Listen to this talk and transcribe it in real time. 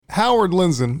Howard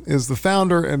Lindzon is the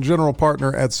founder and general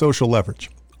partner at Social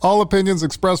Leverage. All opinions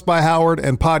expressed by Howard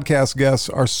and podcast guests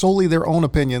are solely their own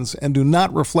opinions and do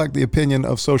not reflect the opinion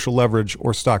of Social Leverage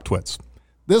or StockTwits.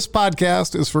 This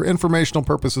podcast is for informational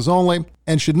purposes only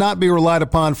and should not be relied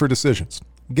upon for decisions.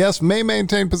 Guests may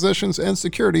maintain positions and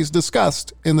securities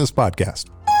discussed in this podcast.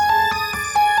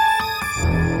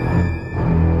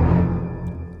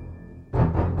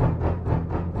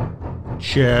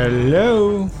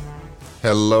 Hello.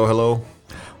 Hello.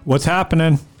 What's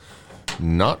happening?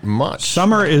 Not much.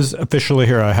 Summer is officially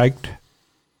here. I hiked.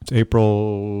 It's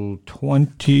April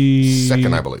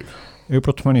 22nd, I believe.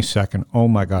 April 22nd. Oh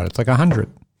my God. It's like 100.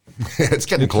 It's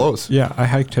getting close. Yeah. I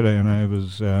hiked today and I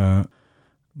was,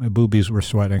 my boobies were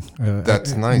sweating.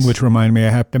 That's nice. Which reminded me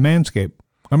I have to manscape.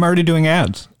 I'm already doing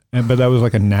ads. But that was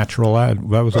like a natural ad.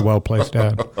 That was a well-placed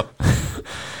ad.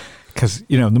 Because,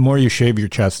 the more you shave your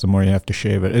chest, the more you have to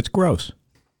shave it. It's gross.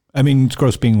 I mean, it's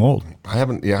gross being old. I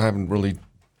haven't really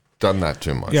done that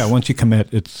too much. Yeah, once you commit,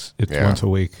 it's once a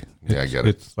week. I get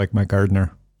it. It's like my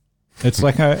gardener. It's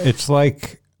like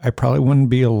I probably wouldn't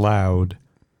be allowed.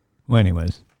 Well,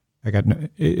 anyways,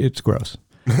 it's gross.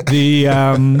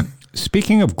 The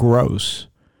speaking of gross,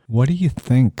 what do you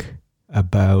think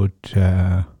about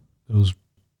those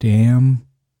damn?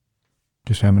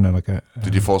 Just having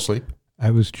Did you fall asleep?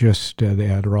 I was just the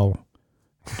Adderall.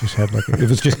 Just had it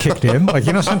was just kicked in.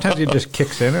 Sometimes it just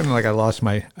kicks in and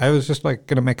I was just going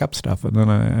to make up stuff and then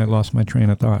I lost my train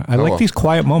of thought. I like these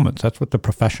quiet moments. That's what the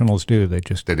professionals do. They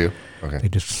do? Okay. They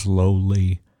just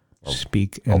slowly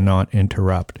speak and not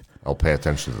interrupt. I'll pay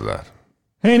attention to that.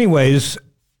 Anyways,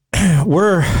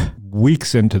 we're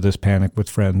weeks into this panic with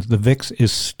friends. The VIX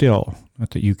is still,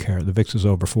 not that you care, the VIX is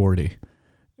over 40.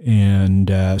 And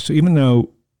so even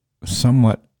though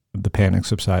somewhat the panic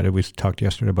subsided, we talked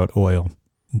yesterday about oil.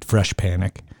 Fresh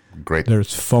panic. Great. There's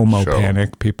FOMO show.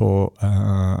 Panic. People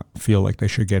feel like they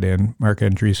should get in. Mark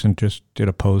Andreessen just did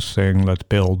a post saying, let's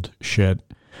build shit.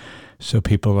 So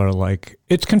people are like,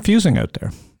 it's confusing out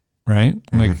there, right?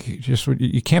 Mm-hmm.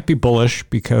 You can't be bullish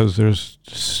because there's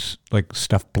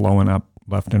stuff blowing up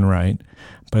left and right.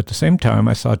 But at the same time,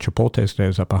 I saw Chipotle today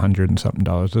was up $100 and something,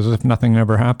 as if nothing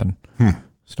ever happened.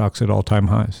 Stocks at all-time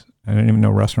highs. I didn't even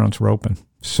know restaurants were open.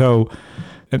 So,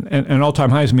 and all-time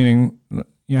highs meaning...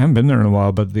 I haven't been there in a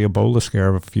while, but the Ebola scare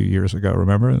of a few years ago,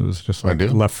 remember? It was just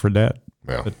left for dead.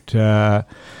 Yeah. But,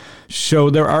 so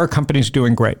there are companies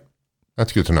doing great.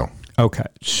 That's good to know. Okay.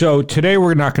 So today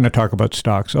we're not going to talk about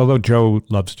stocks, although Joe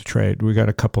loves to trade. We got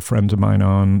a couple friends of mine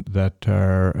on that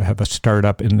have a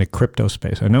startup in the crypto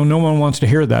space. I know no one wants to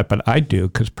hear that, but I do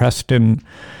because Preston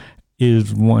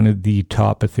is one of the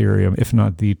top Ethereum, if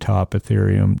not the top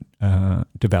Ethereum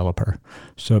developer.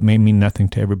 So it may mean nothing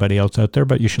to everybody else out there,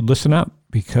 but you should listen up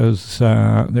because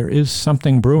there is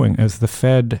something brewing as the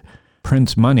Fed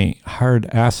prints money, hard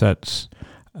assets,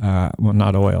 well,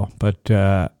 not oil, but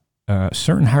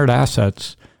certain hard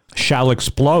assets shall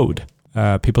explode.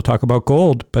 People talk about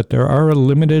gold, but there are a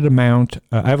limited amount.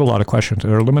 I have a lot of questions.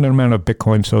 There are a limited amount of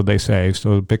Bitcoin, so they say.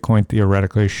 So Bitcoin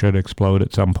theoretically should explode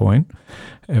at some point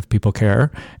if people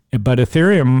care. But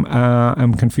Ethereum,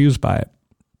 I'm confused by it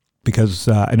because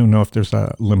I don't know if there's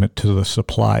a limit to the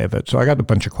supply of it. So I got a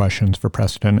bunch of questions for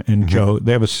Preston and Joe.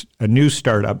 They have a new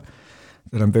startup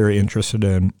that I'm very interested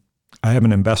in. I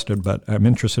haven't invested, but I'm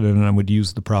interested in and I would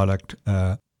use the product.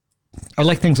 I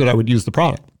like things that I would use the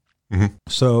product. Mm-hmm.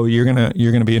 So you're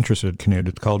gonna be interested, Knut.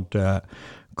 It's called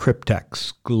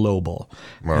Cryptex Global,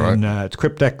 and it's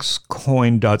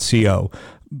cryptexcoin.co.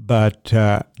 But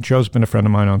Joe's been a friend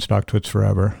of mine on StockTwits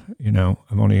forever.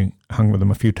 I've only hung with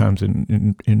him a few times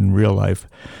in real life,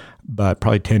 but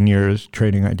probably 10 years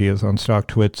trading ideas on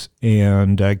StockTwits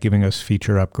and giving us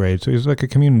feature upgrades. So he's like a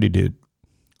community dude.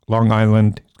 Long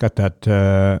Island, he's got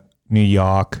that New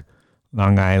York,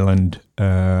 Long Island,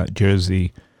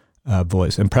 Jersey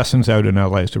voice. And Preston's out in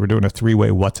LA, so we're doing a three-way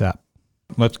WhatsApp.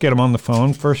 Let's get him on the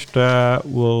phone. First,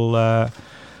 we'll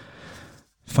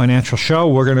financial show.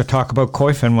 We're going to talk about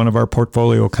Koyfin, one of our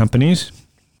portfolio companies.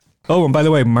 Oh, and by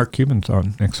the way, Mark Cuban's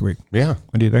on next week. Yeah.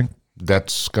 What do you think?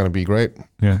 That's going to be great.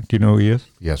 Yeah. Do you know who he is?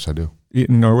 Yes, I do.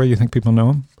 In Norway, you think people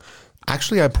know him?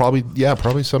 Actually,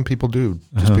 probably some people do,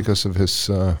 just because of his...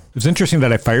 It's interesting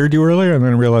that I fired you earlier and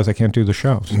then realized I can't do the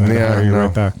show. So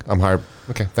right back. I'm hired.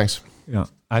 Okay, thanks. Yeah.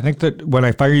 I think that when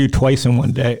I fire you twice in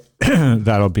one day,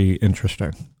 that'll be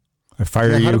interesting. I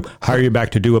hire you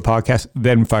back to do a podcast,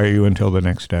 then fire you until the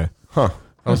next day. Huh.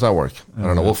 How does that work? I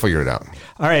don't know. We'll figure it out.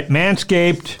 All right.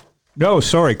 Manscaped. No,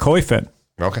 sorry. Koyfin.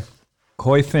 Okay.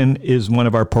 Koyfin is one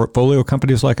of our portfolio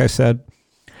companies, like I said.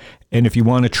 And if you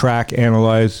want to track,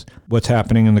 analyze what's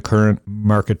happening in the current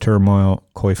market turmoil,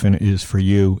 Koyfin is for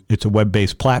you. It's a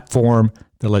web-based platform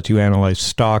that lets you analyze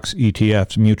stocks,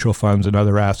 ETFs, mutual funds, and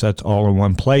other assets all in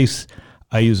one place.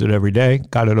 I use it every day.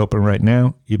 Got it open right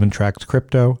now. Even tracks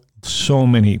crypto. So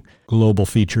many global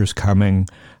features coming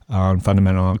on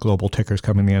fundamental global tickers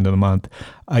coming the end of the month.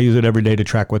 I use it every day to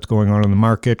track what's going on in the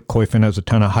market. Koyfin has a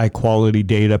ton of high quality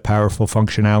data, powerful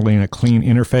functionality, and a clean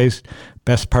interface.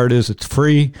 Best part is it's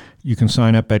free. You can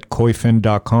sign up at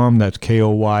koyfin.com. That's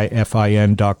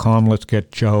KOYFIN.com. Let's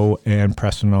get Joe and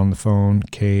Preston on the phone.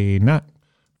 K-Nut.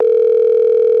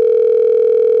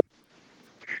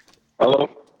 Hello.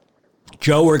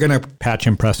 Joe, we're going to patch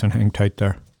in Preston. Hang tight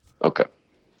there. Okay.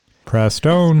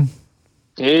 Preston.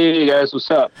 Hey guys, what's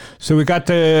up? So we got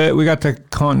the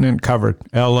continent covered.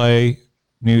 L.A.,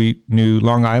 New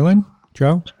Long Island,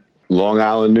 Joe? Long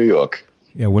Island, New York.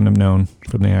 Yeah, wouldn't have known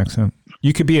from the accent.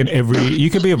 You could be a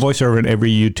voiceover in every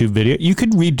YouTube video. You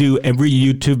could redo every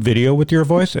YouTube video with your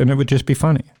voice and it would just be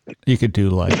funny. You could do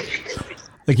like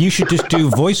you should just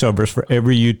do voiceovers for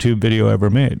every YouTube video ever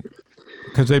made.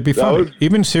 Because they'd be funny.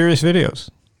 Even serious videos.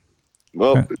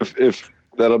 Well, if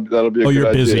that'll be a good idea. Oh,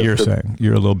 you're busy, you're saying.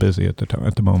 You're a little busy at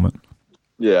the moment.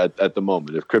 Yeah, at the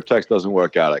moment. If Cryptex doesn't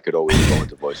work out, I could always go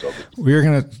into voiceover. We're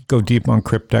going to go deep on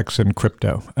Cryptex and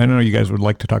crypto. I know you guys would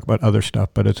like to talk about other stuff,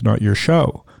 but it's not your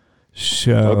show.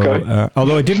 So, okay.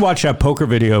 Although I did watch that poker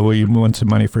video where you won some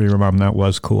money for your mom. That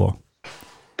was cool.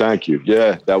 Thank you.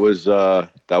 Yeah, that was a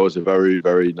very,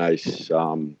 very nice,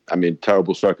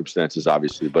 terrible circumstances,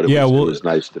 obviously, but it was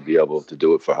nice to be able to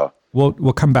do it for her.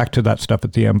 We'll come back to that stuff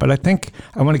at the end, but I think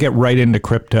I want to get right into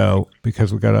crypto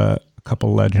because we've got a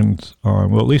couple legends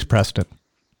on. Well, at least Preston.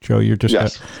 Joe, you're just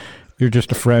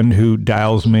a friend who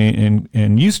dials me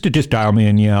and used to just dial me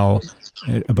and yell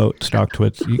about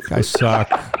StockTwits. You guys suck.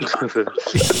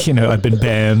 I've been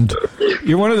banned.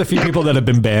 You're one of the few people that have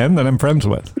been banned that I'm friends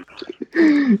with.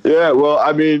 Yeah, well,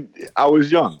 I was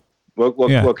young.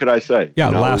 What could I say? Yeah,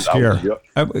 last year.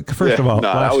 First of all,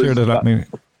 last year does not mean.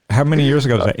 How many years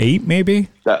ago? Was that 8 maybe?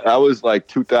 That was like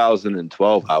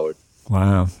 2012, Howard.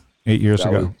 Wow, 8 years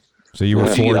ago. So you were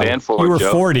 40. You were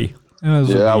 40. Those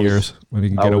were the years when you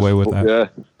can get away with that. Yeah,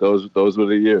 those were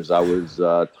the years. I was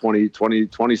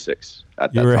 26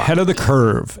 at that time. You were ahead of the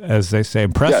curve, as they say.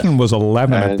 Preston was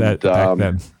 11 back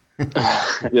then.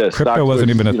 Yeah, crypto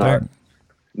wasn't even a thing.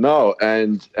 No,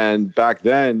 and back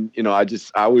then,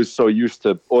 I was so used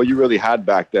to all you really had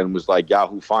back then was like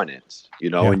Yahoo Finance,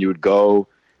 and you would go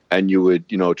and you would,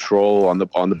 troll on the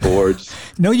boards.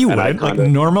 No, you wouldn't. Like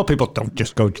normal people don't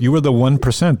just go. You were the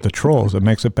 1%, the trolls. It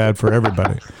makes it bad for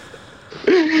everybody.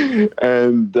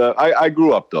 And I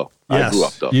grew up though. Yes, I grew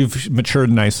up though. You've matured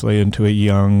nicely into a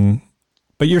young,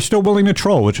 but you're still willing to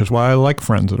troll, which is why I like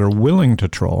friends that are willing to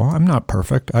troll. I'm not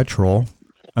perfect. I troll.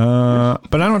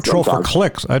 But I don't troll for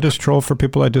clicks. I just troll for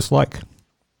people I dislike.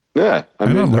 Yeah.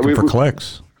 I'm not looking for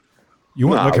clicks. You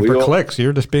weren't looking for clicks.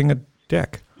 You're just being a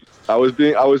dick. I was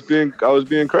being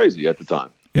crazy at the time.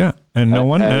 Yeah. And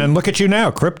and look at you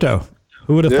now, crypto.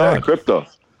 Who would have thought? Yeah, crypto.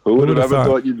 Who would have ever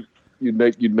thought you'd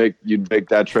make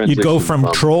that transition? You'd go from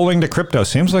trolling to crypto.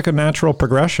 Seems like a natural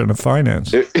progression of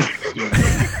finance.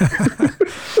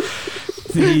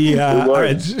 All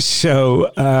right,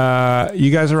 so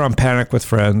you guys are on Panic with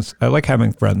Friends. I like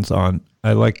having friends on.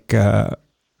 I like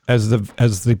as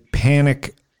the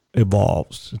panic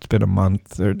evolves. It's been a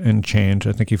month and change.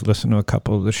 I think you've listened to a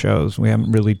couple of the shows. We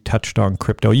haven't really touched on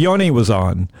crypto. Yoni was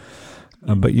on,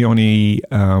 but Yoni,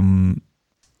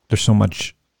 there's so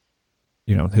much,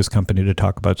 his company to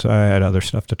talk about. So I had other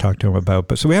stuff to talk to him about.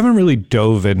 But so we haven't really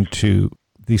dove into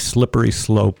the slippery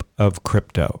slope of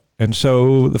crypto. And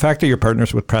so the fact that you're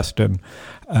partners with Preston,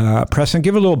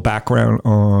 give a little background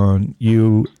on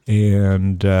you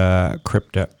and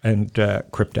Cryptex.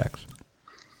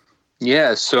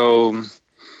 Yeah, so,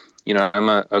 I'm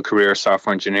a career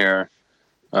software engineer.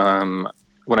 When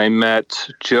I met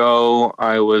Joe,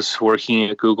 I was working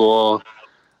at Google,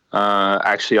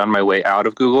 actually on my way out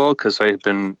of Google because I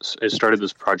started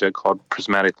this project called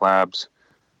Prismatic Labs,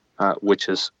 which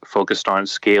is focused on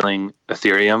scaling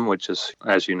Ethereum, which is,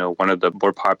 as you know, one of the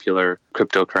more popular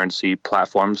cryptocurrency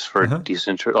platforms for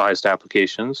decentralized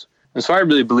applications. And so I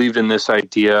really believed in this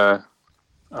idea.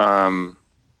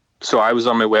 So I was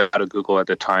on my way out of Google at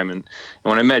the time. And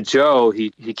when I met Joe,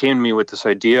 he came to me with this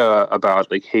idea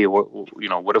about like, hey,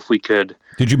 what if we could...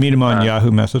 Did you meet him on Yahoo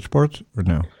message boards or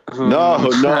no?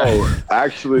 No.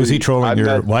 Actually... Was he trolling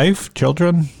your wife,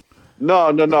 children? No.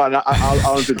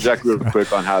 I'll interject real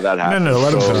quick on how that happened. No,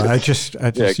 let him go. I just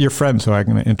you're friends, so I'm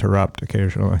going to interrupt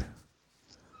occasionally.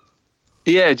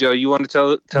 Yeah, Joe, you want to tell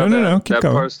no, keep that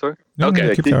going. part of the story? No,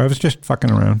 Okay. keep going. I was just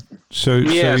fucking around. So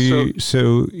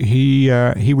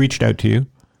he reached out to you.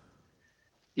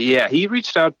 Yeah, he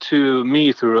reached out to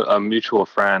me through a mutual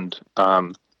friend.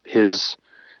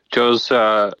 Joe's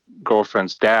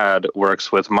girlfriend's dad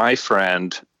works with my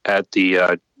friend at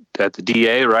the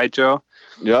DA, right, Joe?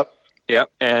 Yep.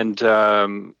 And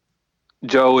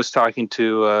Joe was talking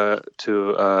to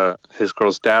his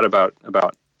girl's dad about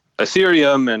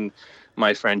Ethereum, and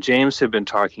my friend James had been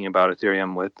talking about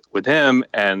Ethereum with him,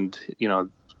 and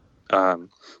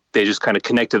they just kind of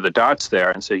connected the dots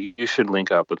there, and so you should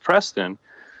link up with Preston.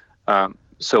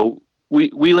 So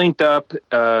we linked up,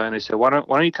 and I said, why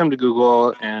don't you come to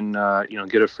Google and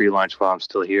get a free lunch while I'm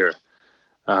still here.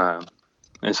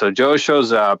 And so Joe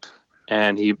shows up,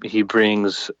 and he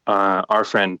brings our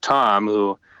friend Tom,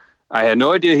 who I had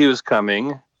no idea he was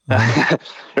coming. And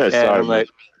I'm like,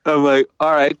 all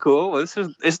right, cool. Well,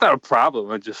 it's not a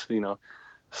problem. I'm just,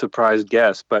 surprise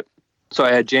guest. But so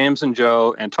I had James and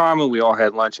Joe and Tom, and we all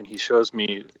had lunch, and he shows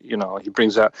me, Joe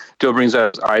brings out his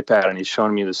iPad, and he's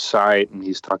showing me the site, and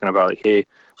he's talking about, like, hey,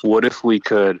 what if we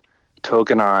could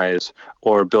tokenize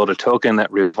or build a token that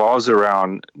revolves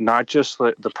around not just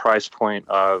the price point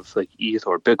of like ETH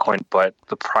or Bitcoin, but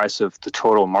the price of the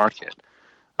total market.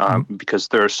 Because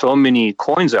there are so many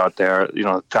coins out there,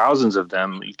 thousands of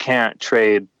them, you can't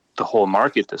trade the whole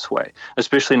market this way,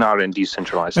 especially not in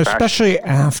decentralized fashion. Especially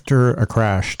after a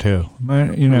crash, too.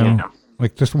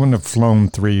 Like this wouldn't have flown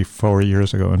 3-4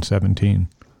 years ago in 2017.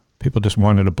 People just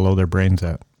wanted to blow their brains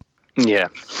out. Yeah.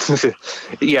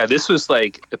 Yeah, this was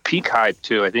like a peak hype,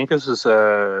 too. I think this was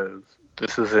in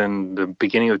the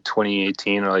beginning of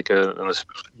 2018, or like in the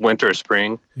winter or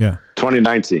spring. Yeah.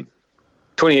 2019.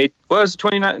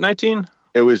 2019?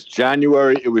 It was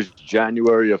January. It was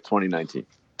January of 2019.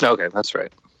 Okay, that's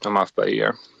right. I'm off by a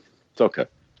year. It's okay.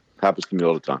 Happens to me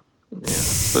all the time. Yeah.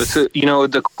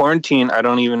 But the quarantine, I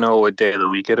don't even know what day of the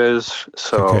week it is.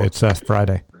 So okay, it's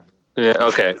Friday. Yeah.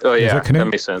 Okay. Oh, yeah. That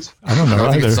makes sense. I don't know.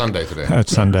 I think it's Sunday today.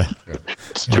 It's Sunday. Yeah.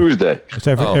 It's Tuesday. It's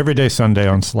every day Sunday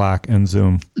on Slack and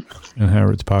Zoom and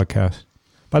Howard's podcast.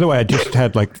 By the way, I just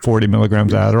had like 40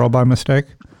 milligrams of Adderall by mistake.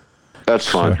 That's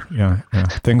fine. So, yeah.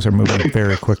 Things are moving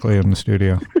very quickly in the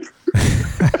studio.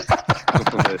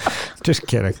 Just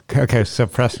kidding. Okay, so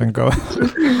Preston, go.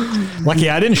 Lucky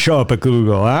I didn't show up at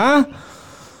Google, huh?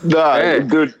 Nah,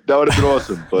 dude, that would have been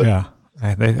awesome. But yeah.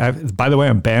 By the way,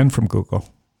 I'm banned from Google.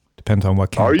 Depends on what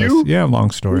campus. Are you? Yeah,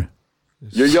 long story.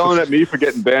 You're yelling at me for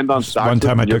getting banned on stocks. One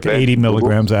time I took 80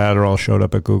 milligrams of Adderall, showed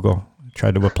up at Google,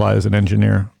 tried to apply as an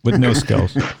engineer with no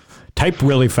skills. Typed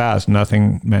really fast.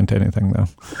 Nothing meant anything, though.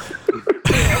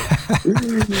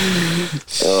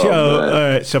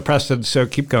 So Preston,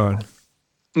 keep going.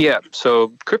 Yeah. So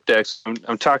Cryptex,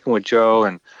 I'm talking with Joe,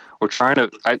 and we're trying to.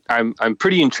 I'm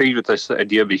pretty intrigued with this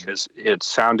idea because it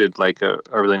sounded like a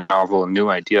really novel and new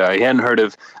idea.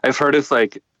 I've heard of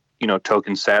like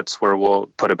token sets where we'll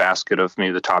put a basket of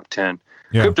maybe the top 10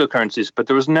 cryptocurrencies, but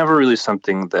there was never really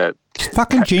something that. It's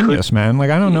fucking genius, man. Like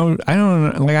I don't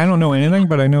know anything,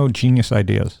 but I know genius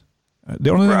ideas.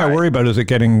 The only thing I worry about is it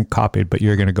getting copied, but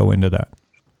you're going to go into that.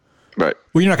 Right.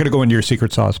 Well, you're not going to go into your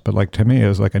secret sauce, but like to me,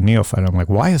 as like a neophyte, I'm like,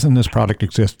 why doesn't this product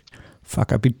exist?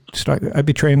 Fuck, I'd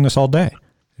be trading this all day.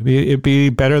 It'd be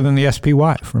better than the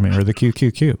SPY for me or the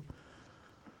QQQ.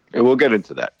 And we'll get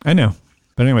into that. I know.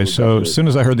 But anyway, so as soon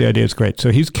as I heard the idea, it's great.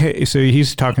 So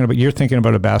he's talking about, you're thinking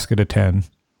about a basket of 10.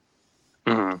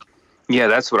 Mm-hmm. Yeah,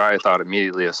 that's what I thought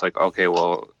immediately. It's like, okay,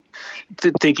 well,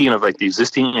 thinking of like the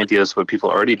existing ideas, what people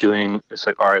are already doing, it's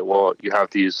like, all right, well, you have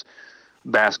these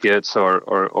baskets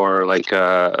or like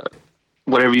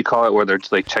whatever you call it, where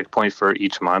there's like checkpoint for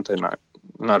each month. I'm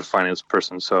not a finance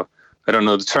person, so I don't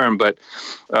know the term, but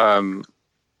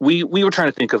we were trying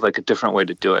to think of like a different way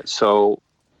to do it. So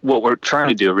what we're trying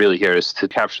to do really here is to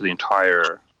capture the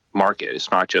entire market. It's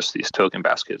not just these token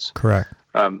baskets. Correct.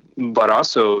 But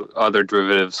also other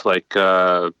derivatives like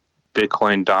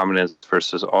Bitcoin dominance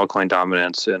versus altcoin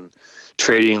dominance, and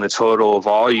trading the total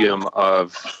volume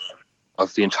of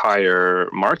the entire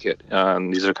market.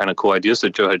 These are kind of cool ideas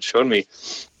that Joe had shown me.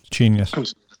 Genius.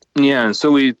 Yeah, and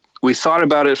so we thought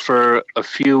about it for a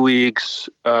few weeks,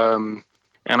 and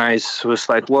I was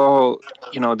like, well,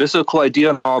 this is a cool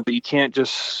idea and all, but you can't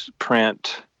just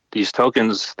print these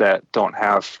tokens that don't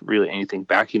have really anything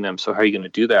backing them. So how are you going to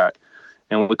do that?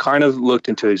 And we kind of looked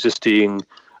into existing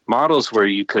models where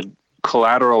you could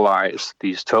collateralize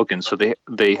these tokens. So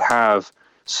they have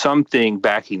something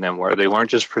backing them, where they weren't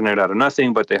just printed out of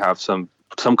nothing, but they have some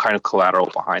kind of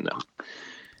collateral behind them.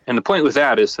 And the point with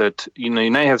that is that, you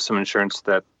now have some insurance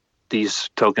that these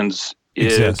tokens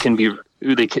can be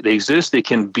they exist. They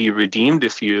can be redeemed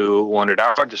if you want it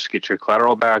out. Just get your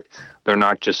collateral back. They're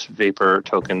not just vapor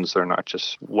tokens. They're not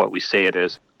just what we say it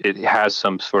is. It has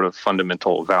some sort of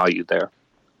fundamental value there.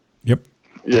 Yep.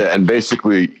 Yeah, and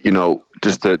basically,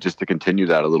 just to continue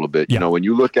that a little bit, when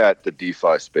you look at the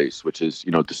DeFi space, which is,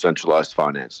 decentralized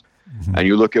finance, and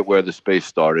you look at where the space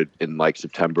started in like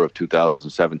September of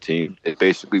 2017, it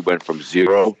basically went from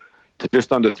zero to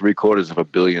just under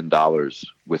 $750 million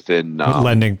within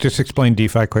lending. Just explain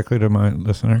DeFi quickly to my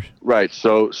listeners. Right.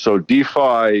 So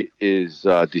DeFi is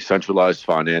decentralized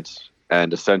finance,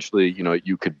 and essentially,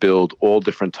 you could build all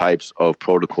different types of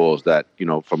protocols that,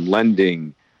 from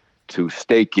lending to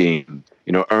staking,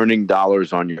 earning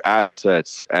dollars on your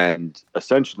assets, and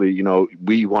essentially,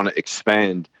 we want to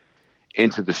expand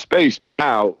into the space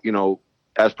now.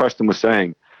 As Preston was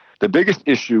saying, the biggest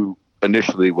issue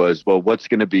initially was, well, what's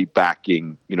going to be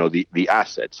backing, the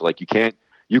assets? Like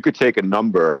you could take a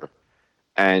number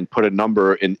and put a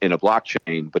number in a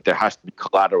blockchain, but there has to be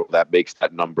collateral that makes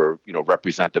that number,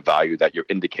 represent the value that you're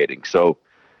indicating. So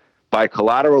by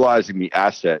collateralizing the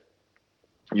asset,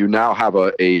 you now have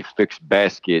a fixed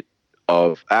basket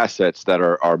of assets that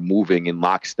are moving in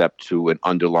lockstep to an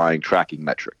underlying tracking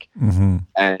metric. Mm-hmm.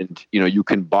 And, you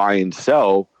can buy and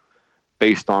sell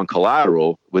based on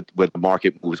collateral with the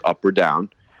market moves up or down.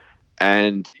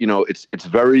 And, it's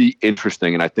very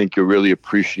interesting. And I think you'll really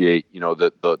appreciate,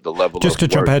 the level Just to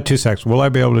jump ahead 2 seconds, will I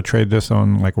be able to trade this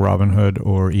on like Robinhood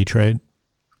or E-Trade?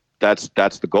 That's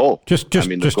the goal. Just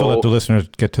to let the listeners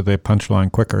get to the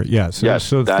punchline quicker. Yeah. So, yes,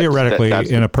 so theoretically,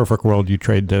 in a perfect world, you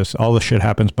trade this. All the shit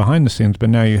happens behind the scenes, but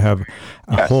now you have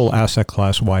a whole asset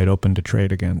class wide open to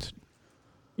trade against.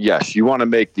 Yes, you want to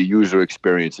make the user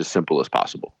experience as simple as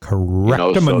possible.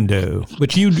 Correctamundo,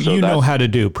 which you know how to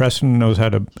do. Preston knows how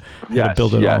to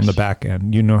build it on the back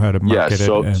end. You know how to market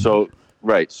it.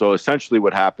 Right. So essentially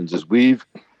what happens is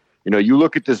you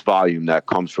look at this volume that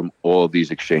comes from all of these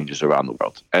exchanges around the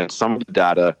world, and some of the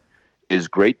data is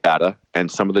great data, and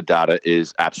some of the data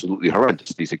is absolutely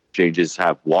horrendous. These exchanges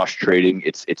have wash trading.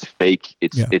 It's fake.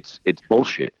 It's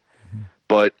bullshit.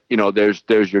 But,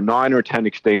 there's your 9 or 10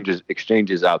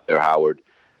 exchanges out there, Howard,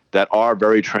 that are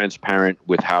very transparent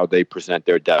with how they present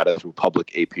their data through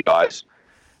public APIs.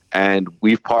 And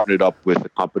we've partnered up with a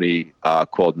company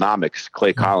called Nomics.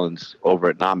 Clay Collins over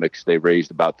at Nomics, they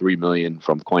raised about $3 million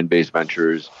from Coinbase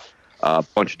Ventures, a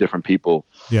bunch of different people.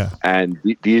 Yeah. And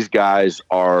these guys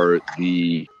are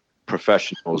the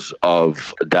professionals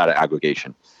of data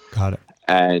aggregation. Got it.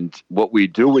 And what we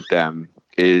do with them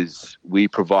is we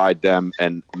provide them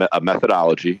a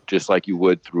methodology, just like you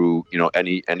would through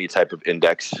any type of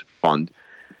index fund.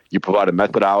 You provide a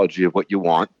methodology of what you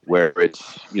want, where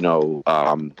it's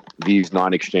these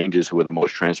 9 exchanges who are the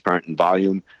most transparent in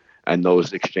volume, and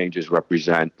those exchanges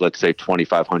represent, let's say,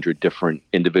 2,500 different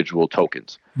individual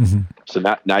tokens. Mm-hmm.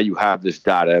 So now you have this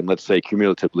data, and let's say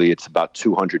cumulatively it's about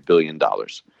 $200 billion.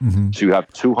 Mm-hmm. So you have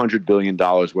 $200 billion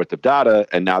worth of data,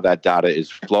 and now that data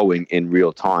is flowing in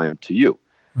real time to you.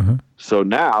 Mm-hmm. So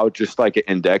now, just like an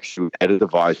index, you add a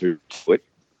divisor to it,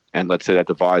 and let's say that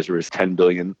divisor is 10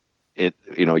 billion.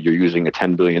 You're using a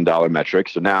 $10 billion metric.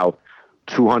 So now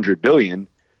 200 billion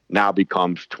now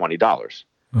becomes $20.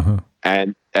 Mm-hmm.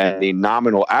 And the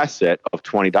nominal asset of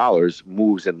 $20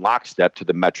 moves in lockstep to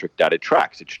the metric that it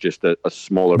tracks. It's just a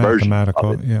smaller version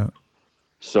of it. Yeah.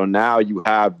 So now you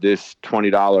have this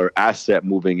 $20 asset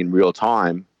moving in real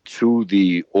time to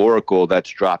the oracle that's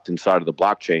dropped inside of the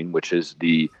blockchain, which is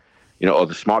or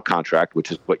the smart contract,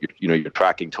 which is what you're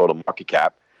tracking total market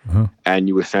cap. Mm-hmm. And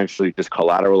you essentially just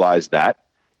collateralize that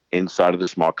inside of the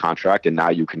smart contract, and now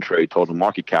you can trade total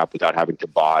market cap without having to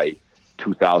buy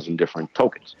 2,000 different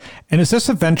tokens. And is this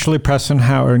eventually, Preston,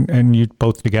 and you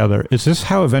both together, is this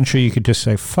how eventually you could just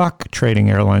say, fuck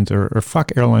trading airlines or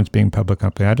fuck airlines being public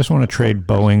company? I just want to trade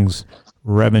Boeing's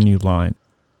revenue line.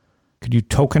 Could you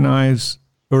tokenize,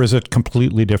 or is it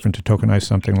completely different to tokenize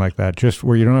something like that? Just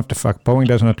where you don't have to fuck, Boeing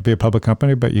doesn't have to be a public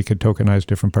company, but you could tokenize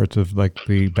different parts of like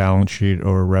the balance sheet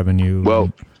or revenue.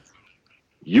 Well,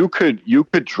 you could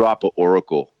drop an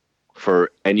oracle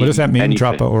for any. What does that mean? Anything.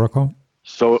 Drop an oracle?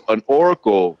 So an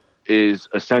oracle is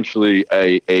essentially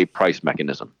a price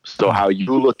mechanism. So how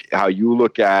you look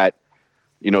at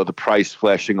the price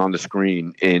flashing on the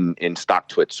screen in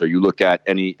StockTwits, or you look at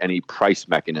any price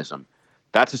mechanism,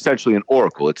 that's essentially an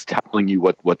oracle. It's telling you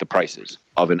what the price is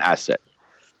of an asset.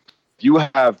 If you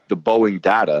have the Boeing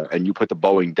data and you put the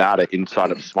Boeing data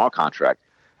inside of a smart contract,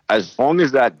 as long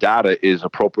as that data is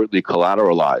appropriately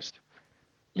collateralized,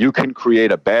 you can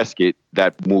create a basket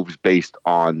that moves based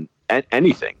on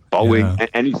anything, Boeing,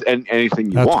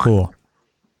 anything you want. That's cool.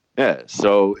 Yeah.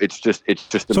 So it's just a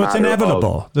So it's matter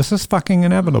inevitable. This is fucking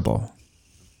inevitable.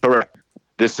 Correct.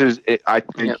 This is it. I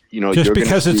think, Just you're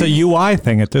because it's a UI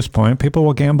thing at this point, people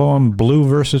will gamble on blue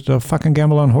versus fucking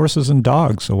gamble on horses and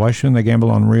dogs. So why shouldn't they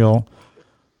gamble on real,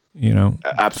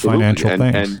 absolutely. financial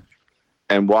things?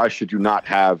 And why should you not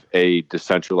have a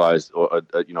decentralized or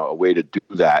a way to do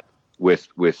that with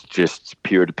just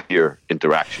peer-to-peer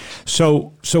interactions?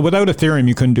 So without Ethereum,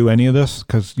 you couldn't do any of this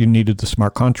because you needed the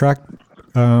smart contract,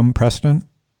 Preston?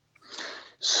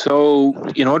 So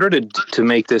in order to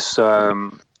make this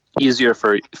easier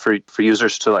for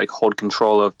users to like hold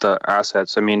control of the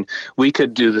assets, I mean, we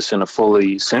could do this in a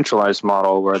fully centralized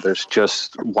model where there's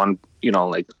just one,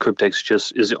 like Cryptex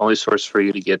just is the only source for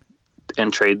you to get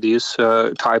and trade these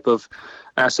type of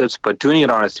assets. But doing it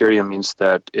on Ethereum means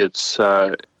that it's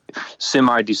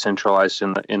semi-decentralized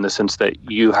in the sense that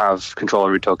you have control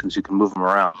over your tokens, you can move them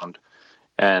around,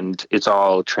 and it's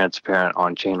all transparent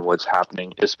on chain what's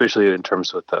happening, especially in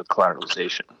terms of the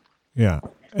collateralization. Yeah.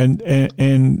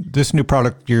 And this new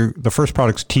product, the first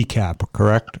product's TCAP,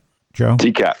 correct, Joe?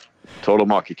 TCAP, total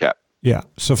market cap. Yeah.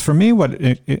 So for me, what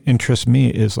interests me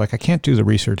is like I can't do the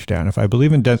research down. If I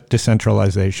believe in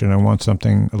decentralization, I want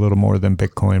something a little more than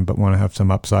Bitcoin, but want to have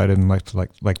some upside and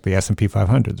like the S&P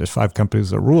 500. There's 5 companies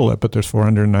that rule it, but there's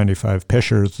 495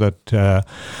 pishers that,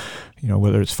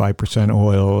 whether it's 5%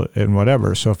 oil and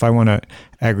whatever. So if I want to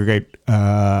aggregate,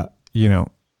 Bitcoin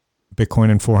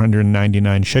and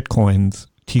 499 shitcoins,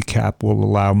 TCAP will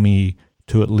allow me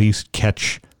to at least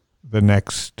catch the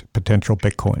next potential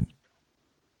Bitcoin.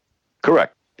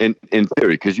 Correct. In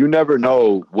theory, because you never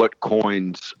know what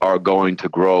coins are going to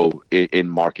grow in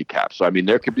market cap. So, I mean,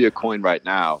 there could be a coin right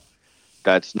now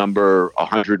that's number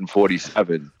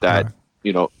 147 that,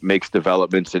 makes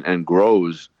developments and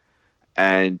grows.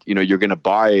 And, you're going to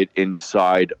buy it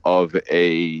inside of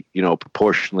a,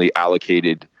 proportionally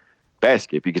allocated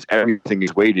basket because everything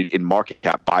is weighted in market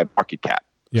cap by market cap.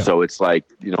 Yeah. So it's like,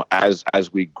 as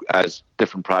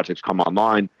different projects come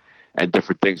online and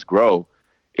different things grow,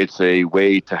 it's a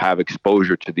way to have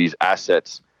exposure to these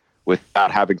assets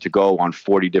without having to go on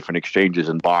 40 different exchanges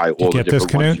and buy all the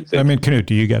different ones. Knut,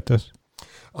 do you get this?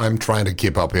 I'm trying to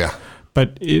keep up, yeah.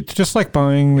 But it's just like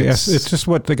buying, it's just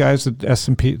what the guys at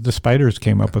S&P, the spiders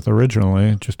came up with originally.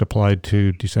 It just applied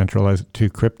to decentralized, to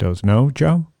cryptos. No,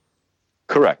 Joe?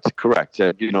 Correct.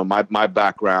 My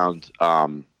background,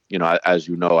 as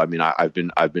you know, I mean,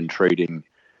 I've been trading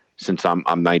since I'm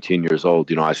 19 years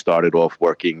old. I started off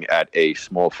working at a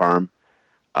small firm,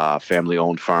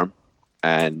 family-owned firm,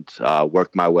 and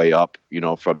worked my way up,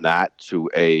 from that to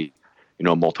a,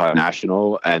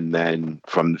 multinational. And then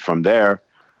from there,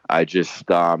 I just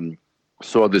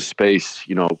saw the space,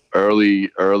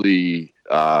 early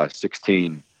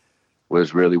 16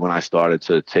 was really when I started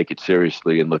to take it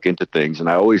seriously and look into things. And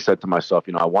I always said to myself,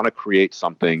 I want to create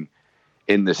something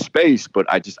in this space, but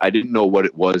I didn't know what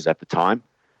it was at the time.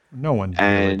 No one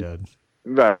really did.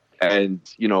 Right. And,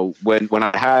 when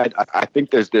I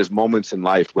think there's moments in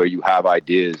life where you have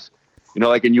ideas,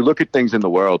 and you look at things in the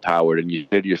world, Howard, and you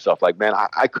say to yourself, like, man,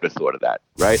 I could have thought of that,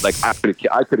 right? Like I could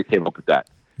have came up with that.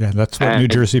 Yeah, that's what New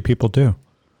Jersey people do.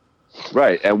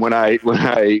 Right. And when I thought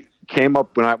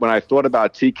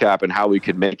about TCAP and how we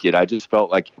could make it, I just felt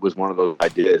like it was one of those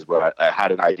ideas where I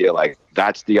had an idea like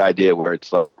that's the idea where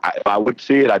it's like, if I would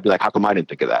see it, I'd be like, how come I didn't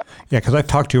think of that? Yeah, because I've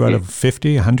talked to you out of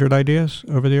 50, 100 ideas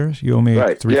over the years. You owe me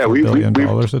 $3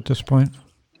 billion at this point.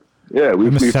 Yeah, I'm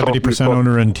a 70%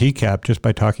 owner in TCAP just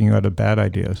by talking out of bad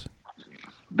ideas.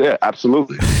 Yeah,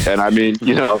 absolutely. And I mean,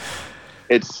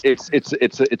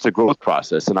 it's a growth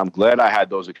process, and I'm glad I had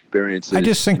those experiences. I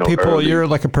just think people, you're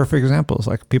like a perfect example. It's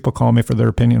like people call me for their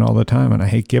opinion all the time, and I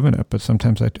hate giving it, but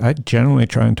sometimes I generally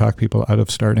try and talk people out of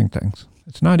starting things.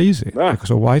 It's not easy. Yeah.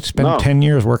 So why spend 10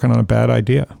 years working on a bad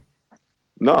idea?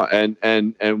 No,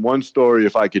 and one story,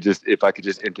 if I could just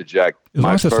interject. As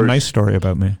long as it's a nice story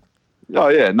about me. Oh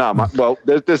yeah, well,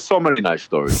 there's so many nice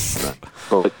stories.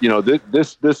 But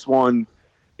this one,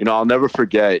 I'll never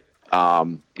forget.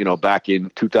 Back in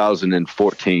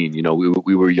 2014,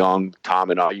 we were young, Tom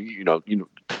and I,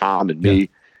 Tom and me,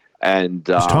 and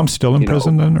is Tom still in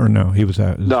prison then, or no? He was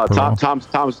out. No, Tom's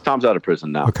out of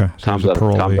prison now. Okay, so Tom's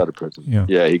out of prison.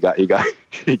 Yeah, he got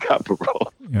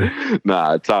parole. Yeah.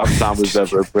 Nah, Tom was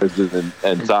never in prison,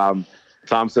 and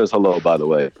Tom says hello, by the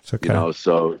way. It's okay.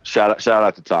 So shout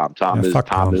out to Tom. Tom is.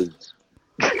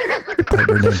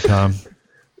 Tom.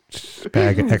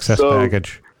 Excess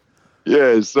baggage.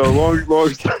 Yeah, so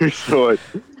long story short,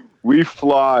 we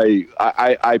fly.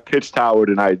 I pitched Howard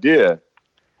an idea,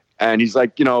 and he's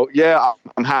like,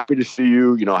 I'm happy to see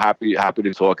you. Happy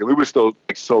to talk. And we were still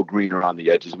like so green around the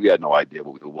edges. We had no idea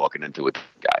what we were walking into with the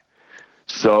guy.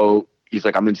 So he's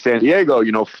like, I'm in San Diego,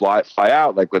 fly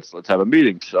out. Like, let's have a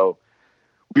meeting. So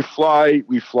we fly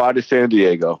to San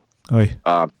Diego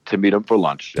to meet him for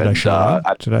lunch. Did I show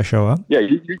up? Yeah,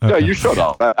 you showed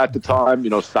up at the time.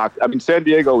 San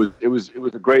Diego was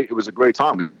a great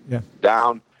time. Yeah.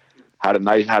 Down, had a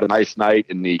nice night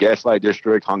in the Gaslight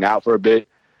District. Hung out for a bit.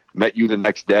 Met you the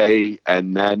next day,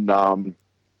 and then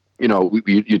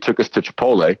you took us to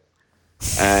Chipotle,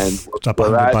 and it's up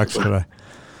 $100 today.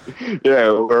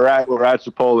 Yeah, we're at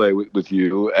Chipotle with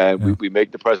you, and we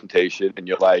make the presentation, and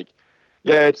you're like,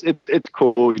 yeah, it's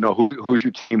cool. Who's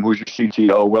your team? Who's your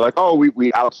CTO? We're like, oh,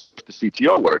 we outsource the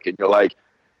CTO work, and you're like,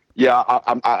 yeah,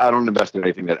 I don't invest in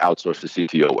anything that outsources the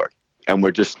CTO work, and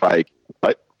we're just like,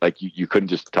 what? Like you couldn't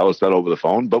just tell us that over the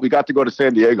phone, but we got to go to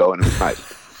San Diego, and it was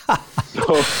nice.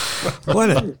 So, what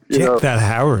a dick that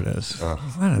Howard is.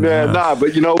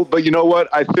 But you know what?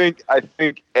 I think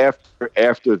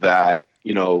after that,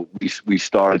 we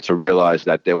started to realize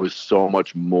that there was so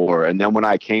much more. And then when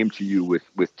I came to you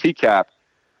with TCAP,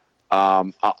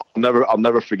 I'll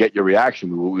never forget your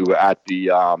reaction. We were at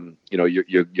the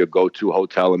your go-to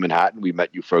hotel in Manhattan. We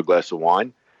met you for a glass of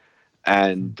wine,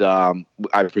 and I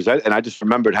just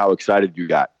remembered how excited you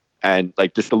got. And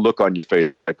like just the look on your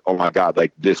face, like, oh my God,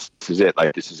 like this is it.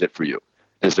 Like this is it for you.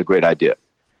 It's a great idea.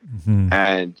 Mm-hmm.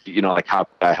 And like how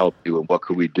could I help you and what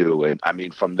could we do? And I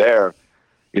mean, from there,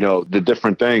 the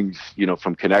different things,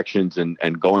 from connections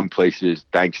and going places,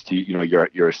 thanks to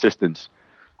your assistance.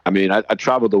 I mean, I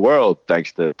traveled the world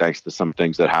thanks to some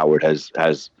things that Howard has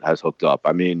hooked up.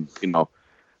 I mean,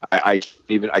 I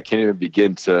can't even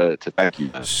begin to thank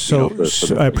you. So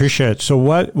I appreciate it. So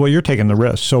well, you're taking the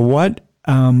risk. So what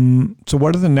are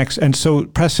the next? And so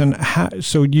Preston,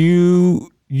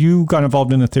 you got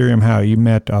involved in Ethereum. How you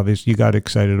met? Obviously, you got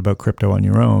excited about crypto on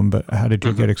your own. But how did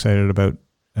you get excited about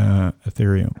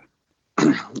Ethereum?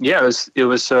 Yeah, it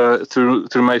was through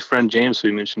my friend James, who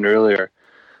we mentioned earlier.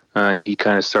 He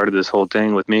kind of started this whole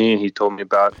thing with me, and he told me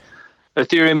about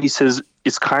Ethereum. He says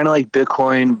it's kind of like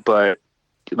Bitcoin, but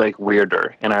like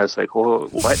weirder. And I was like, well,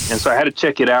 what? And so I had to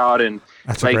check it out. And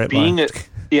that's like being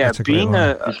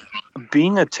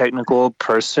a technical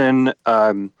person,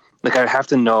 like I have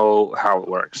to know how it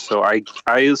works. So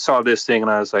I saw this thing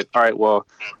and I was like, all right, well,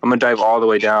 I'm gonna dive all the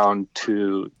way down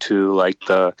to like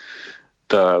the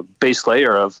base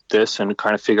layer of this and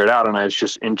kind of figure it out. And I was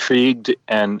just intrigued,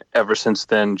 and ever since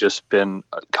then, just been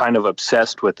kind of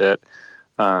obsessed with it,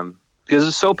 because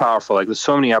it's so powerful. Like there's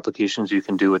so many applications you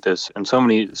can do with this, and so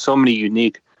many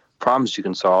unique problems you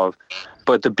can solve.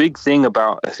 But the big thing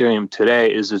about Ethereum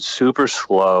today is it's super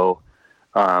slow,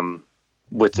 in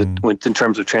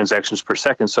terms of transactions per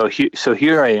second. So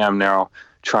here I am now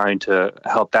trying to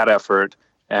help that effort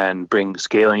and bring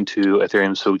scaling to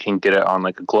Ethereum so we can get it on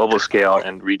like a global scale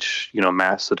and reach,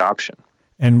 mass adoption.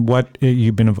 And what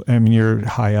you're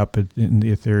high up in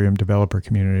the Ethereum developer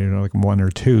community, like 1 or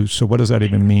 2. So what does that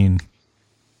even mean?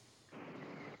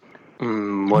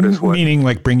 What is what? Meaning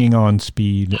like bringing on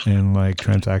speed and like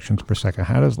transactions per second.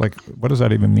 What does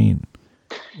that even mean?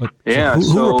 Like, yeah.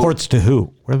 Who reports to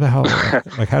who? Where the hell?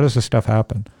 Like, how does this stuff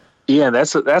happen? Yeah,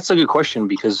 that's a good question,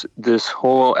 because this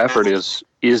whole effort is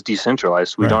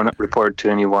decentralized. We don't report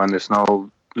to anyone. There's no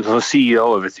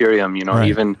CEO of Ethereum.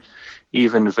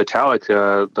 Even Vitalik,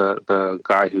 the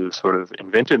guy who sort of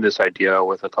invented this idea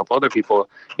with a couple other people,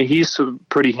 he's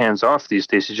pretty hands off these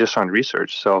days. He's just on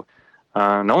research. So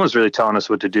no one's really telling us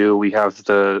what to do. We have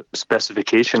the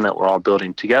specification that we're all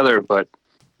building together, but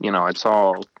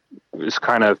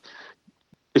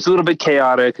it's a little bit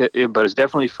chaotic, but it's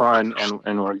definitely fun,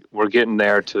 and we're getting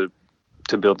there to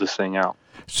build this thing out.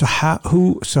 So how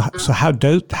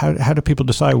do people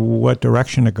decide what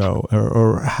direction to go,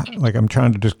 or like I'm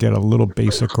trying to just get a little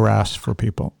basic grasp for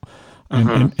people,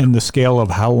 and the scale of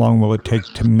how long will it take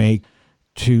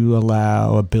to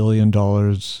allow $1 billion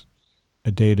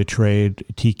a day to trade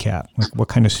TCAP? Like what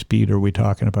kind of speed are we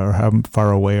talking about, or how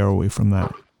far away are we from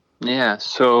that? Yeah,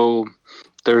 so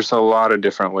there's a lot of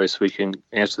different ways we can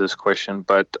answer this question,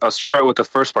 but I'll start with the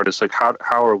first part. It's like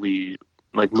how are we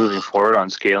like moving forward on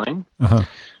scaling?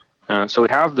 So we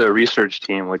have the research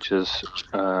team, which is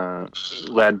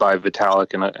led by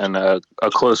Vitalik and a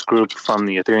close group from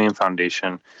the Ethereum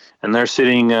Foundation, and they're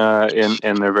sitting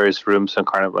in their various rooms and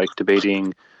kind of like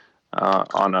debating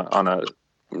on a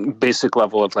basic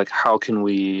level of like how can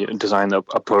we design a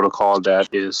protocol that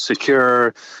is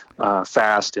secure,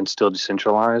 fast, and still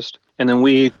decentralized. And then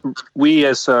we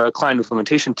as client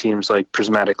implementation teams like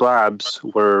Prismatic Labs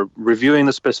were reviewing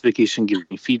the specification,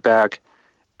 giving feedback,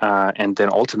 and then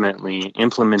ultimately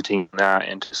implementing that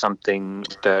into something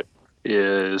that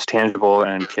is tangible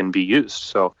and can be used.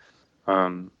 So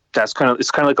it's kind of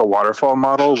like a waterfall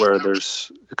model where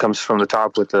it comes from the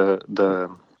top with the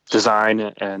design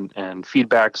and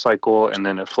feedback cycle, and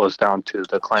then it flows down to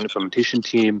the client implementation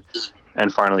team,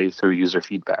 and finally through user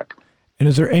feedback. And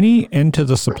is there any end to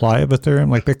the supply of Ethereum?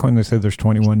 Like Bitcoin, they say there's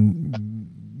 21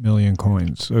 million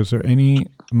coins. So is there any?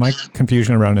 My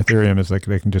confusion around Ethereum is like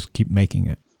they can just keep making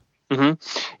it. Mm-hmm.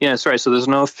 Yeah, that's right. So there's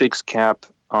no fixed cap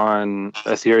on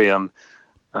Ethereum,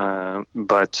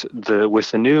 but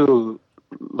with the new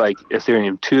like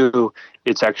Ethereum 2,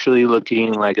 it's actually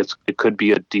looking like it could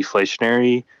be a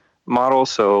deflationary model.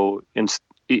 So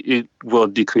it will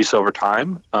decrease over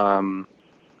time. I'm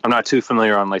not too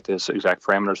familiar on like the exact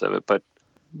parameters of it, but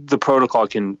the protocol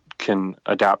can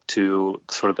adapt to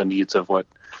sort of the needs of what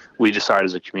we decide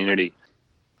as a community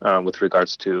with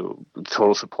regards to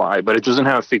total supply. But it doesn't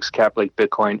have a fixed cap like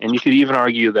Bitcoin. And you could even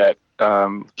argue that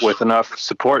with enough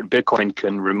support, Bitcoin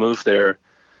can remove their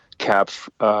cap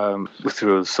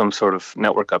through some sort of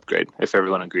network upgrade if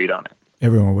everyone agreed on it.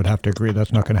 Everyone would have to agree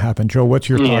that's not going to happen. Joe, what's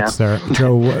your thoughts there?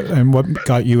 Joe, and what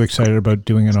got you excited about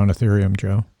doing it on Ethereum,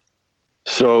 Joe?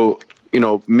 So,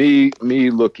 me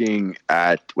looking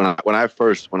at when I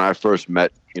first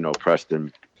met,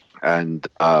 Preston and,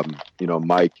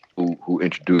 Mike, who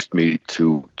introduced me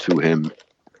to him.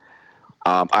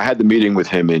 I had the meeting with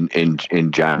him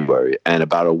in January, and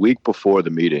about a week before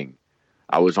the meeting,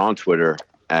 I was on Twitter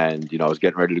and, I was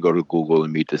getting ready to go to Google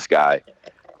and meet this guy.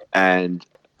 And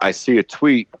I see a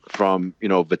tweet from,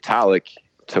 Vitalik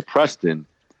to Preston,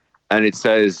 and it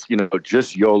says,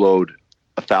 just YOLO'd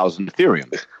 1,000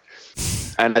 Ethereum.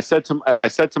 And I said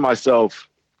to myself,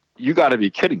 you got to be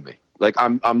kidding me. Like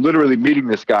I'm literally meeting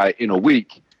this guy in a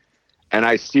week, and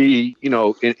I see, in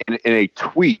a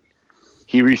tweet,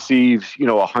 he receives,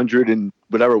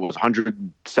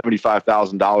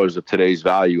 $175,000 of today's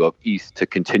value of ETH to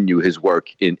continue his work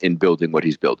in building what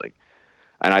he's building.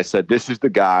 And I said, this is the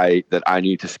guy that I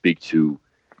need to speak to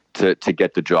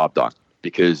get the job done,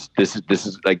 because this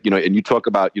is like, and you talk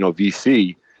about,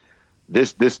 VC.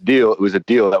 This deal, it was a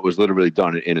deal that was literally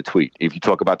done in a tweet. If you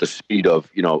talk about the speed of,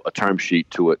 a term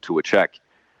sheet to a check,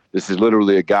 this is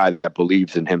literally a guy that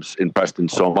believes in Preston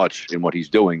so much in what he's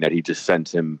doing that he just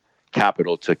sends him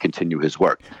capital to continue his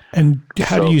work. And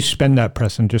how do you spend that,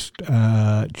 Preston? Just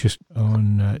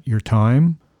on your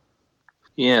time?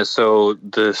 Yeah, so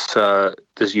this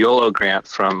YOLO grant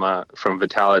from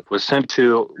Vitalik was sent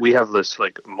to. We have this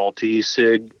like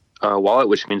multi-sig wallet,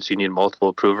 which means you need multiple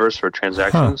approvers for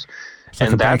transactions. Huh. It's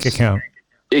like a bank account.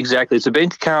 Exactly. It's a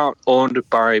bank account owned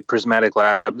by Prismatic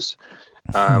Labs,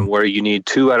 where you need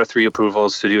 2 out of 3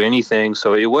 approvals to do anything.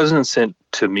 So it wasn't sent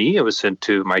to me; it was sent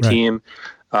to my team,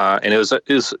 and it was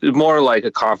more like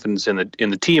a confidence in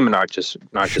the team, and not just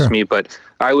me. But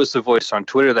I was the voice on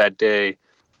Twitter that day,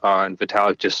 and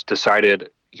Vitalik just decided,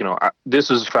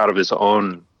 this is out of his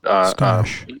own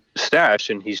stash,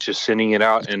 and he's just sending it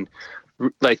out and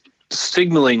like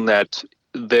signaling that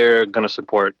they're going to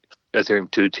support Ethereum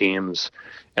 2 teams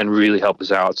and really help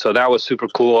us out. So that was super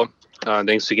cool.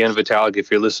 Thanks again, Vitalik, if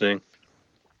you're listening.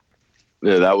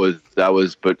 Yeah, that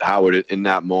was, but Howard, in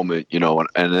that moment,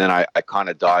 and then I kind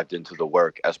of dived into the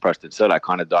work, as Preston said, I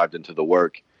kind of dived into the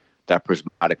work that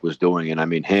Prismatic was doing. And I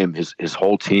mean, his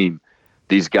whole team,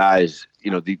 these guys,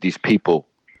 these people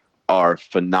are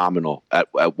phenomenal at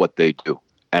what they do.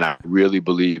 And I really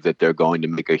believe that they're going to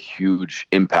make a huge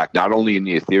impact, not only in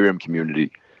the Ethereum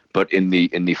community, but in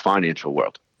the financial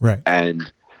world. Right.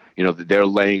 And, they're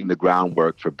laying the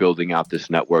groundwork for building out this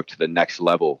network to the next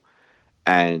level.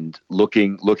 And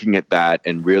looking at that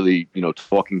and really,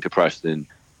 talking to Preston,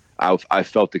 I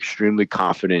felt extremely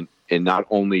confident in not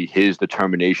only his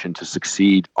determination to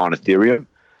succeed on Ethereum,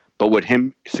 but what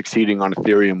him succeeding on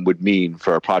Ethereum would mean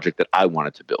for a project that I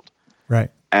wanted to build.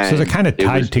 Right. And so they're kind of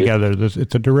tied together.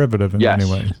 It's a derivative in many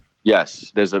ways.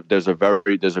 Yes, there's a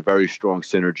very strong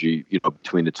synergy,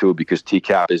 between the two, because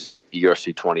TCAP is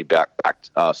ERC20 backed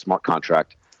smart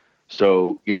contract.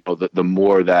 So, the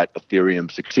more that Ethereum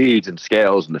succeeds and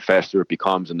scales, and the faster it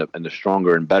becomes, and the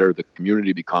stronger and better the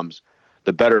community becomes,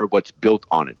 the better what's built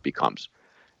on it becomes.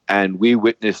 And we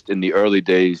witnessed in the early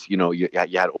days, you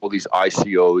had all these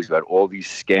ICOs, you had all these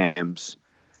scams,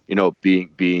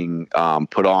 being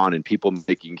put on, and people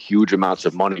making huge amounts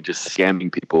of money just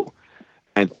scamming people.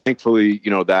 And thankfully,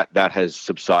 that has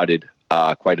subsided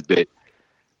quite a bit.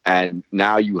 And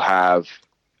now you have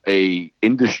a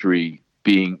industry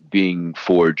being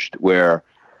forged where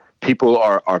people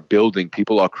are building,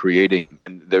 people are creating,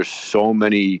 and there's so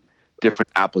many different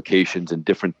applications and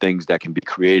different things that can be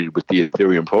created with the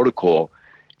Ethereum protocol.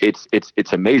 It's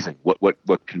amazing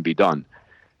what can be done.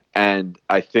 And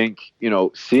I think,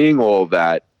 seeing all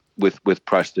that with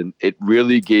Preston, it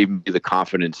really gave me the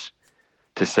confidence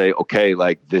to say, okay,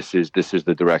 like this is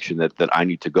the direction that I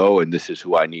need to go, and this is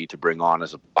who I need to bring on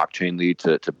as a blockchain lead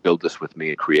to build this with me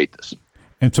and create this.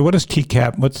 And so, what does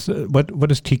TCAP? What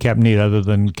does TCAP need other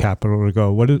than capital to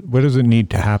go? What does it need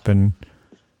to happen?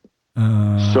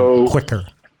 Quicker.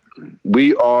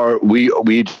 We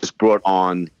just brought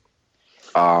on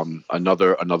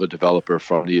another developer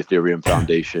from the Ethereum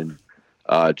Foundation.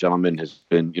 Gentleman has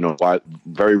been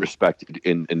very respected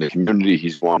in the community.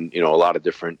 He's won a lot of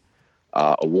different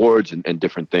awards and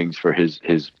different things for his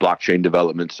blockchain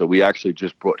development. So we actually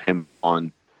just brought him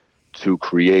on to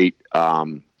create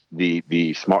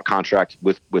the smart contract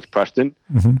with Preston.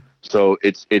 Mm-hmm. So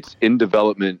it's in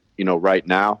development right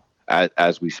now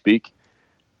as we speak.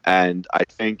 And I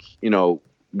think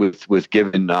with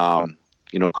given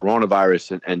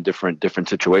coronavirus and different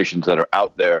situations that are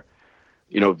out there,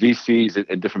 VCs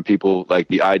and different people, like,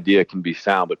 the idea can be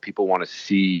sound, but people want to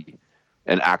see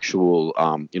an actual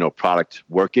product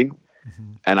working.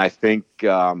 Mm-hmm. And I think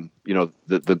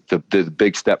the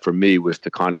big step for me was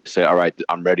to kind of say, all right,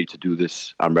 I'm ready to do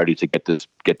this. I'm ready to get this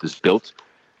built.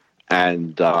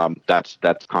 And that's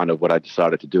kind of what I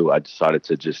decided to do. I decided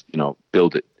to just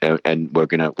build it, and we're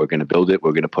gonna build it.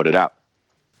 We're gonna put it out.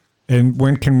 And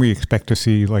when can we expect to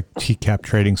see like TCAP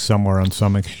trading somewhere on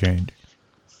some exchange?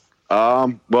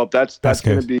 Well, that's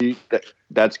going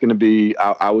to be,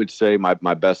 I would say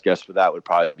my best guess for that would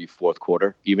probably be fourth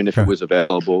quarter, even if it was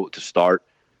available to start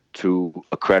to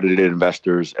accredited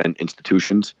investors and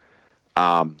institutions.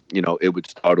 It would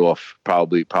start off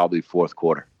probably fourth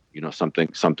quarter, something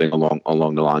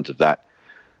along the lines of that.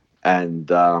 And,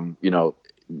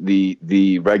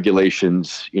 the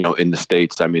regulations, in the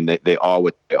States, I mean, they are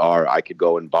what they are. I could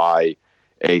go and buy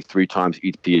a 3 times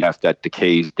ETF that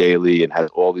decays daily and has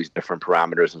all these different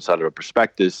parameters inside of a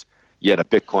prospectus, yet a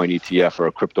Bitcoin ETF or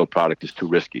a crypto product is too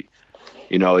risky.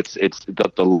 It's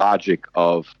the logic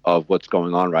of what's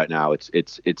going on right now. It's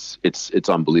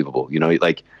unbelievable.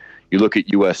 Like, you look at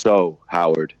USO,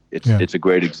 Howard. It's a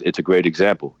great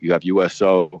example. You have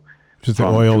USO, just the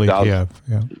oil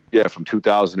ETF. Yeah, from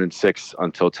 2006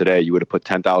 until today, you would have put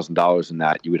 $10,000 in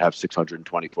that. You would have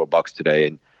 $624 today,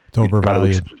 and it's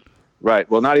overvalued. Right.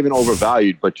 Well, not even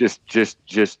overvalued, but just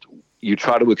you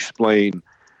try to explain,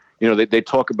 they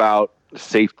talk about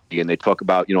safety, and they talk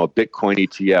about, a Bitcoin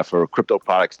ETF or crypto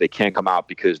products. They can't come out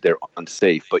because they're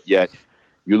unsafe. But yet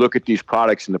you look at these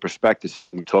products in the prospectus,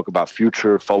 and you talk about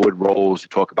future forward rolls. You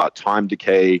talk about time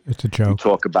decay. It's a joke. You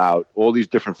talk about all these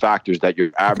different factors that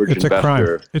your average investor. It's a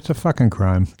crime. It's a fucking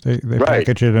crime. They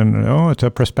package it in, it's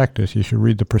a prospectus. You should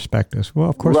read the prospectus.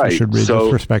 Well, of course you should read the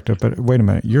prospectus, but wait a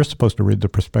minute. You're supposed to read the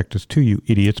prospectus too, you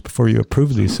idiots, before you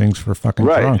approve these things for fucking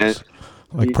drunks.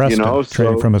 Like Preston,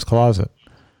 trading from his closet.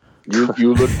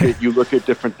 You look at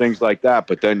different things like that,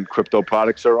 but then crypto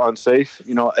products are unsafe.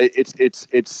 It's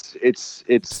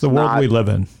the world we live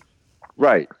in.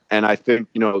 Right. And I think,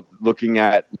 looking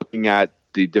at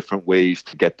the different ways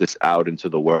to get this out into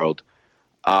the world,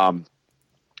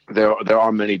 there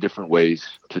are many different ways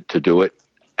to do it.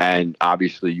 And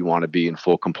obviously you want to be in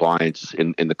full compliance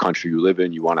in the country you live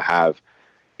in. You want to have,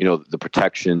 the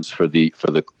protections for the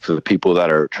people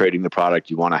that are trading the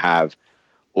product. You want to have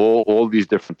all these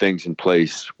different things in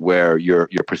place where you're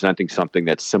presenting something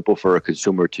that's simple for a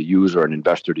consumer to use or an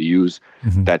investor to use,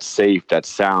 mm-hmm. that's safe, that's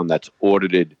sound, that's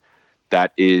audited,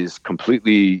 that is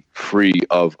completely free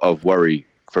of worry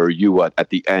for you at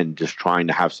the end, just trying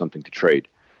to have something to trade.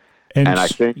 And I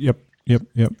think... Yep.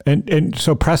 And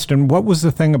so, Preston, what was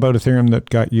the thing about Ethereum that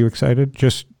got you excited?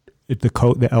 Just the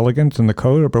code, the elegance and the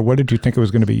code, or what did you think it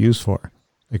was going to be used for?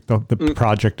 Like the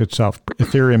project itself,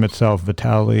 Ethereum itself,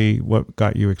 Vitalik, what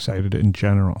got you excited in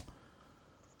general?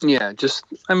 Yeah,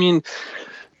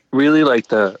 really like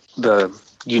the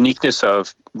uniqueness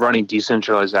of running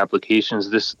decentralized applications.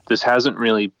 This hasn't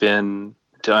really been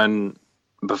done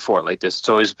before like this. It's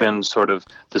always been sort of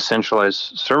the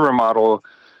centralized server model.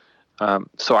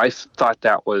 So I thought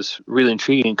that was really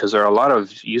intriguing because there are a lot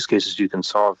of use cases you can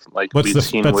solve. Like what's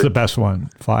the best one?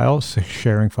 Files,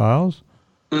 sharing files?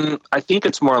 I think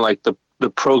it's more like the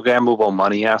programmable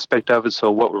money aspect of it. So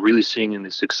what we're really seeing in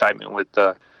this excitement with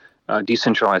the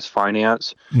decentralized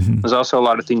finance, mm-hmm. there's also a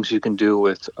lot of things you can do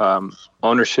with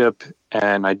ownership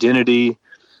and identity.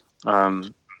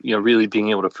 Really being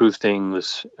able to prove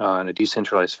things in a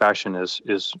decentralized fashion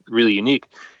is really unique.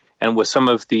 And with some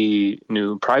of the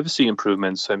new privacy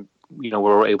improvements,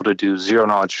 we're able to do zero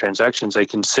knowledge transactions. They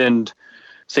can send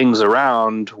things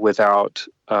around without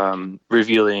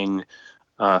revealing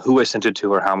who I sent it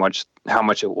to or how much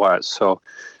it was. So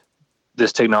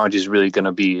this technology is really going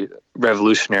to be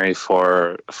revolutionary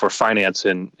for finance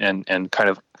and kind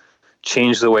of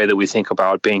change the way that we think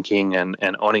about banking and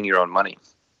owning your own money.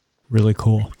 Really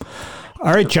cool.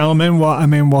 All right, gentlemen. Well,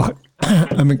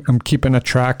 I'm keeping a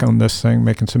track on this thing,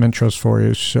 making some intros for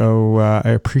you. So I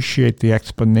appreciate the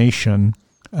explanation.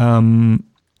 And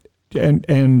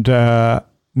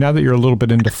now that you're a little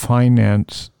bit into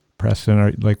finance, Preston,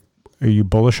 are you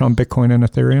bullish on Bitcoin and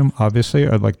Ethereum? Obviously,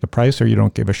 or like the price, or you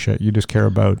don't give a shit? You just care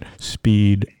about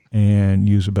speed and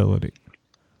usability.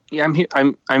 Yeah,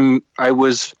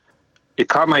 it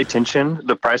caught my attention.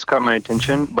 The price caught my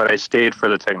attention, but I stayed for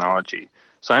the technology.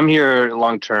 So I'm here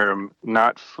long term,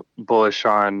 not bullish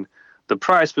on the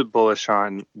price, but bullish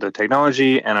on the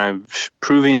technology. And I'm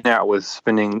proving that with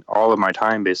spending all of my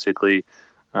time, basically,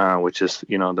 which is,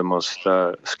 the most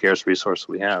scarce resource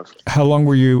we have. How long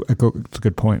were you at Google? That's a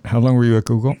good point. How long were you at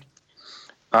Google?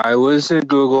 I was at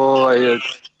Google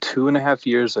 2.5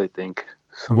 years, I think.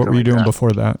 What were you doing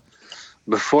before that?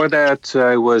 Before that,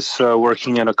 I was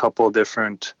working in a couple of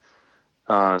different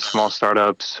small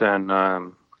startups, and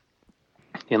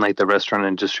in like the restaurant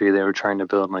industry, they were trying to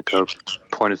build like a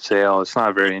point of sale. It's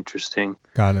not very interesting.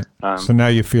 Got it. So now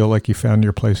you feel like you found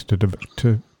your place to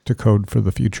code for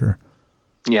the future.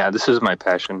 Yeah, this is my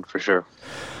passion for sure.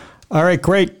 All right,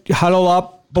 great. Huddle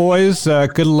up, boys.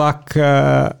 Good luck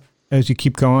as you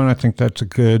keep going. I think that's a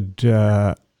good.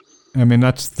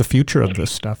 That's the future of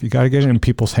this stuff. You got to get it in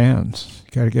people's hands.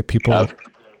 You got to get people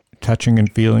touching and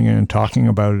feeling it and talking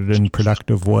about it in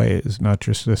productive ways, not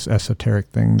just this esoteric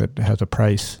thing that has a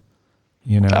price.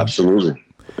 Absolutely,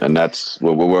 and that's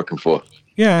what we're working for.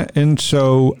 Yeah, and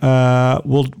so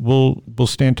we'll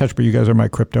stay in touch. But you guys are my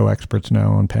crypto experts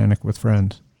now on Panic with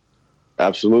Friends.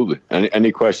 Absolutely.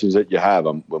 Any questions that you have,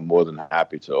 we're more than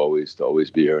happy to always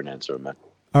be here and answer them, man.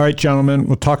 All right, gentlemen,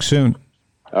 we'll talk soon.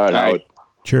 All right, Howard.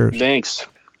 Cheers. Thanks.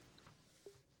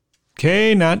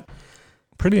 Okay, Nat.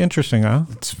 Pretty interesting, huh?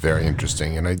 It's very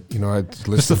interesting, and I this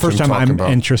is the first time I'm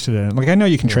interested in it. Like, I know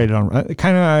you can trade it on.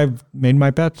 I've made my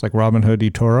bets, like Robinhood,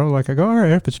 eToro. Like, I go, all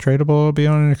right, if it's tradable, it'll be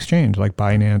on an exchange, like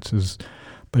Binance is.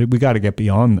 But we got to get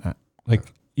beyond that. Like,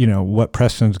 what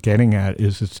Preston's getting at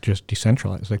is it's just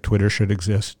decentralized. Like, Twitter should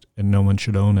exist, and no one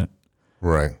should own it.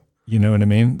 Right. You know what I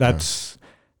mean? That's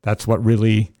what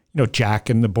really. Jack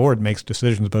and the board makes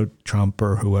decisions about Trump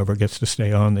or whoever gets to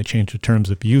stay on. They change the terms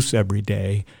of use every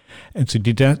day. And so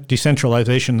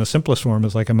decentralization, the simplest form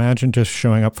is like, imagine just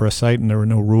showing up for a site and there were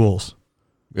no rules,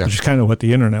 which is kind of what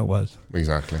the internet was.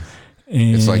 Exactly.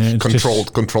 And it's like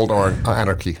controlled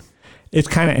anarchy. It's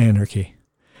kind of anarchy.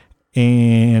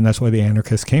 And that's why the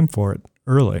anarchists came for it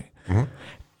early.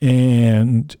 Mm-hmm.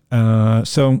 And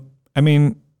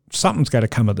something's got to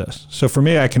come of this. So for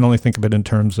me, I can only think of it in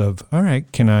terms of, all right,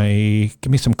 give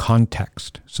me some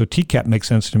context? So TCAP makes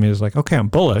sense to me as like, okay, I'm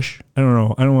bullish. I don't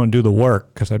know. I don't want to do the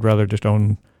work because I'd rather just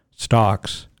own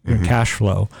stocks and cash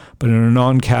flow. But in a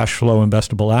non-cash flow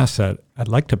investable asset, I'd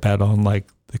like to bet on like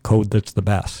the code that's the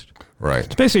best. Right.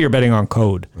 It's basically you're betting on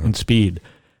code and speed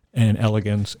and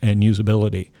elegance and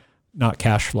usability, not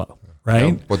cash flow.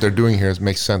 Right. Yeah, what they're doing here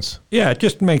makes sense. Yeah,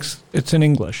 it's in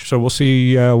English. So we'll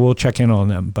see. We'll check in on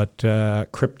them. But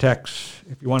Cryptex,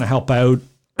 if you want to help out,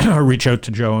 reach out to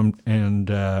Joe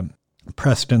and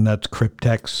Preston. That's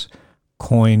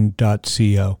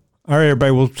cryptexcoin.co. All right,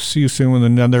 everybody. We'll see you soon with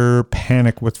another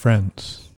Panic with Friends.